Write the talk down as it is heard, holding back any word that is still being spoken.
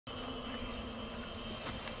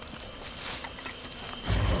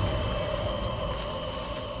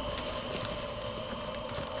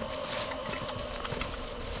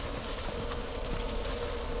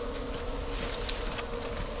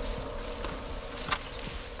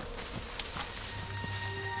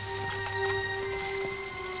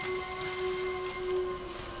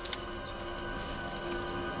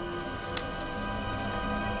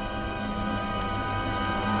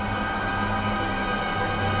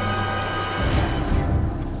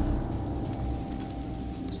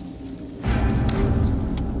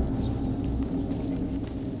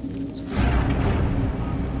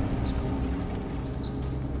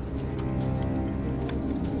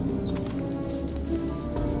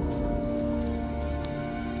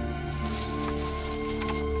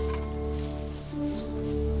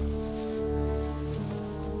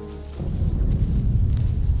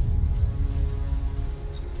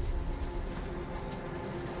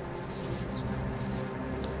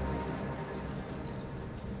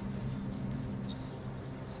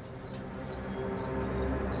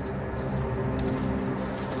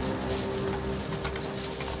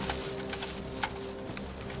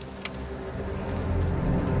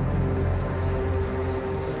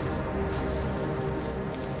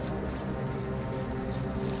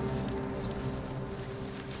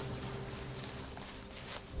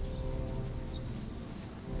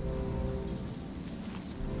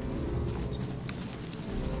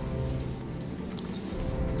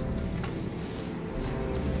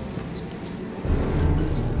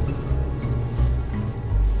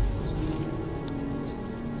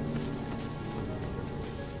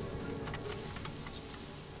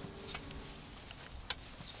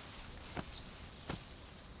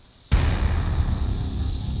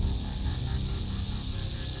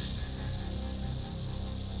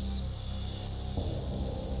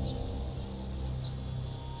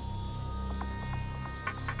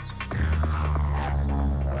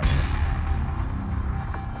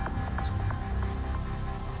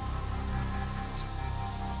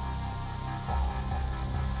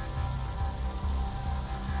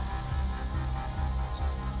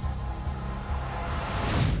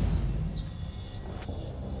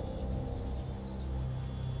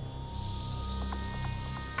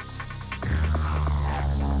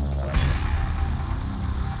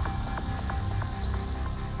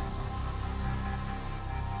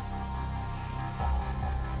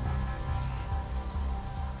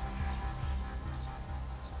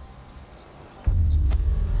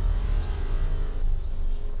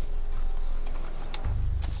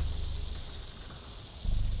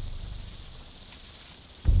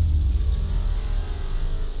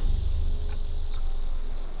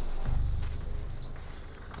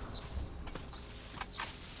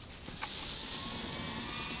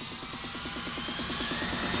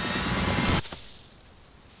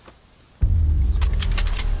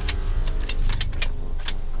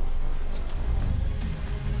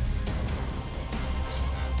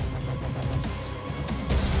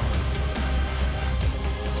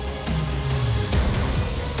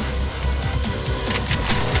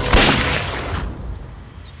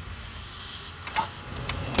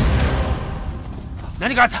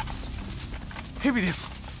何があった？蛇です。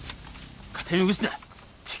勝手に動くな。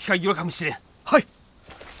敵がいるかもしれん。はい。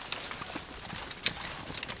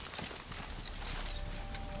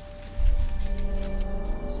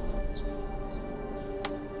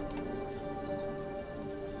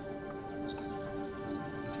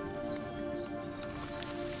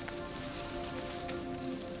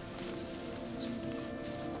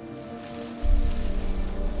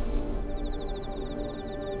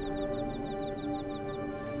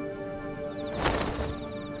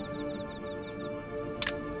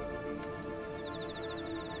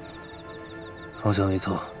方向没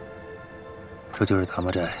错，这就是塔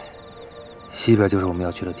马寨，西边就是我们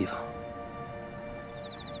要去的地方。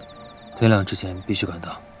天亮之前必须赶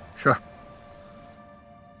到。是。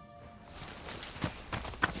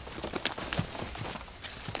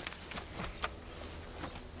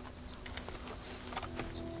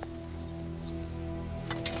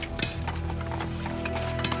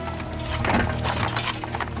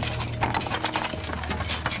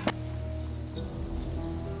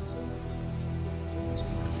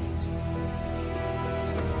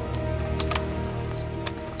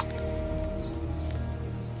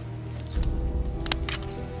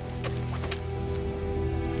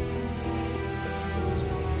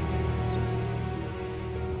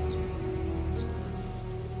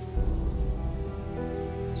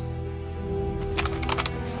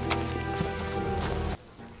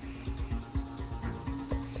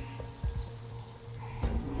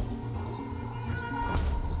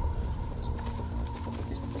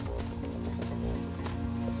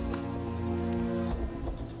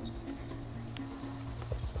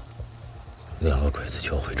两个鬼子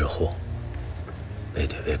交汇之后，背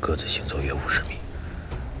对背各自行走约50米，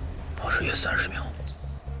跑时约30秒。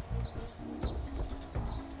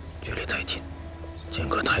距离太近，间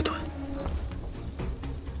隔太短，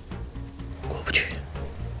过不去。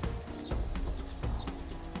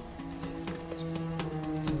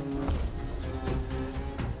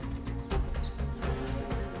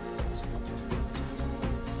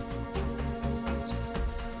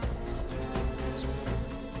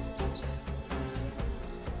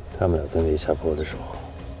他们俩分别下坡的时候，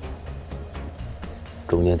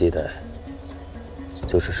中间地带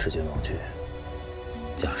就是时间盲区，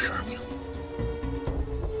加12秒。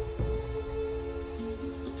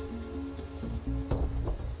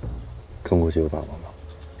冲过去有把握吗？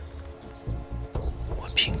我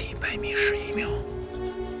平地100米11秒。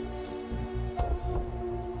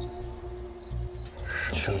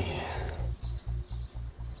声音。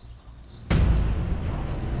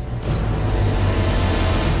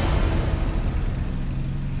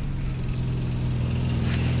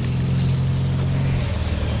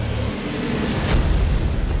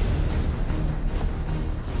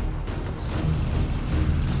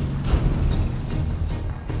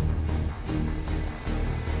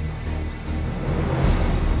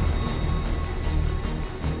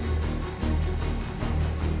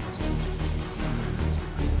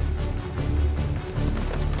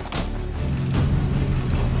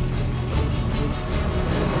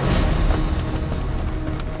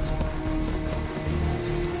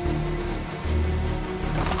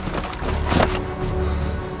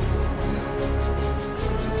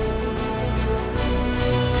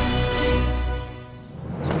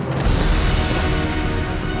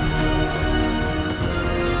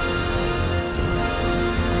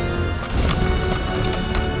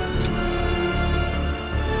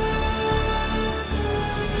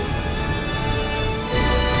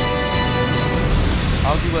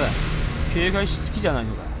警戒しすぎじゃない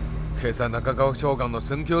のか。今朝中川長官の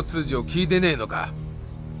寸評通知を聞いてねえのか。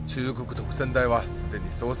中国特戦隊はすでに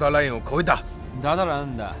捜査ラインを越えた。だからな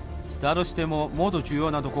んだ。だとしてももっと重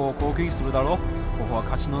要なとこを攻撃するだろ。ここは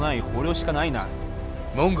勝ちのない捕虜しかないな。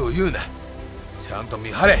文句を言うな。ちゃんと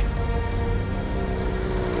見張れ。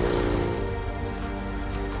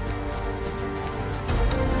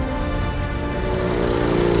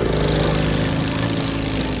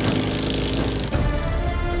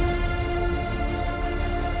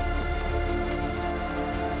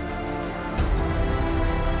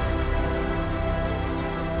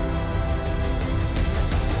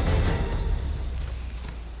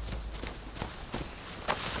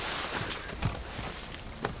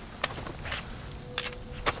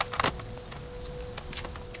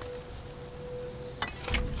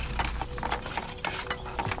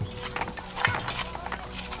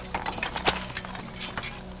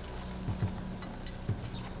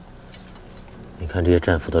看这些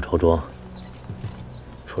战俘的着装，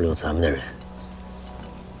除了有咱们的人，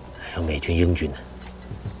还有美军、英军的，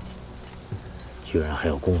居然还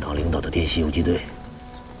有工党领导的滇西游击队。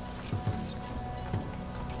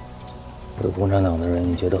有共产党的人，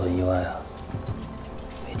你觉得很意外啊？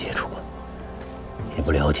没接触过，也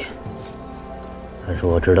不了解。但是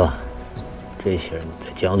我知道，这些人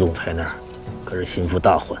在蒋总裁那儿可是心腹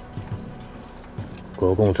大患，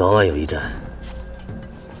国共早晚有一战。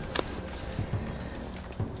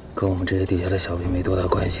跟我们这些底下的小兵没多大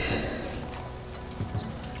关系。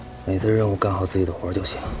每次任务干好自己的活就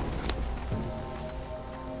行。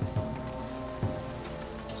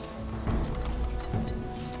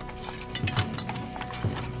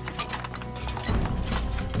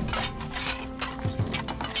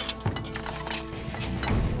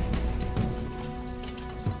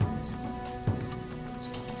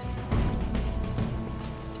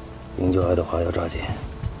营救爱的话要抓紧，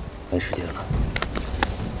没时间了。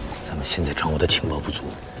咱们现在掌握的情报不足，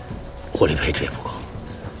火力配置也不够，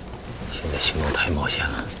现在行动太冒险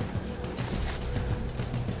了。